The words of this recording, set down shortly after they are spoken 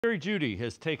Jerry Jeudy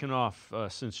has taken off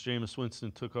since Jameis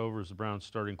Winston took over as the Browns'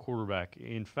 starting quarterback.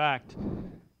 In fact,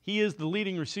 he is the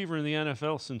leading receiver in the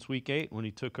NFL since Week 8 when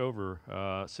he took over.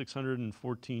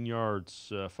 614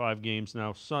 yards, 5 games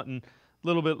now. Sutton, a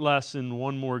little bit less in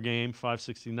one more game,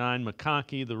 569.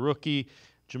 McConkey, the rookie.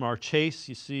 Jamar Chase,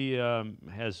 you see,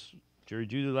 has Jerry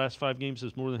Jeudy the last 5 games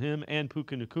has more than him, and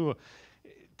Puka Nacua.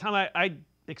 Tom, I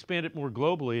expand it more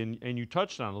globally, and you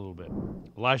touched on it a little bit.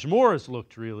 Elijah Moore has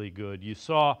looked really good. You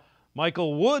saw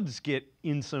Michael Woods get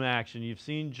in some action. You've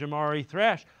seen Jamari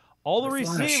Thrash. All the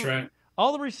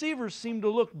receivers seem to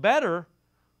look better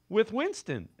with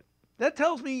Winston. That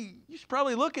tells me you should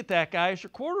probably look at that guy as your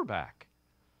quarterback.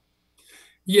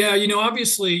 Yeah,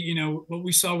 obviously, what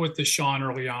we saw with Deshaun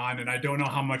early on, and I don't know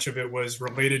how much of it was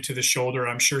related to the shoulder.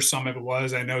 I'm sure some of it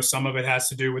was. I know some of it has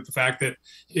to do with the fact that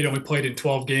he'd only played in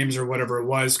 12 games or whatever it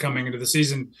was coming into the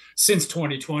season since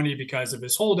 2020 because of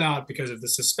his holdout, because of the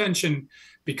suspension,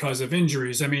 because of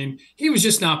injuries. I mean, he was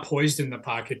just not poised in the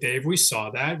pocket, Dave. We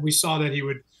saw that. We saw that he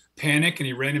would panic and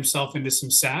he ran himself into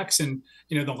some sacks. And,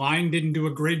 the line didn't do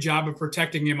a great job of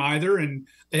protecting him either. And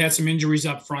they had some injuries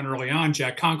up front early on.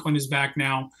 Jack Conklin is back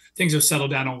now. Things have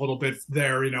settled down a little bit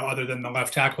there, other than the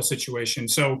left tackle situation.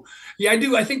 So, yeah, I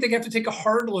do. I think they have to take a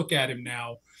hard look at him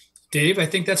now. Dave, I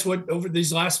think that's what over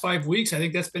these last 5 weeks, I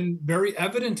think that's been very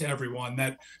evident to everyone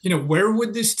that, where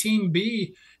would this team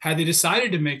be had they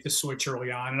decided to make the switch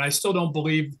early on? And I still don't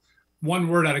believe one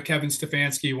word out of Kevin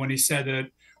Stefanski when he said that,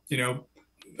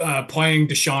 playing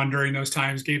Deshaun during those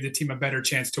times gave the team a better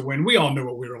chance to win. We all knew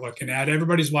what we were looking at.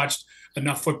 Everybody's watched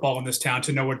enough football in this town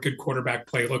to know what good quarterback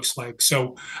play looks like.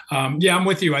 So, yeah, I'm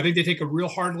with you. I think they take a real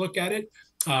hard look at it.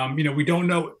 We don't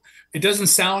know. It doesn't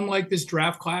sound like this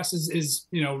draft class is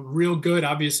real good.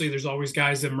 Obviously, there's always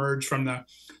guys that emerge from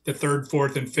the third,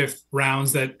 fourth, and fifth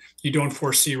rounds that you don't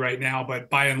foresee right now.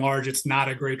 But by and large, it's not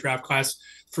a great draft class.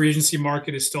 Free agency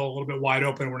market is still a little bit wide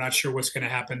open. We're not sure what's going to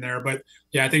happen there. But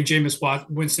yeah, I think Jameis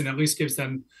Winston at least gives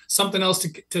them something else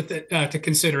to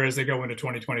consider as they go into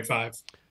 2025.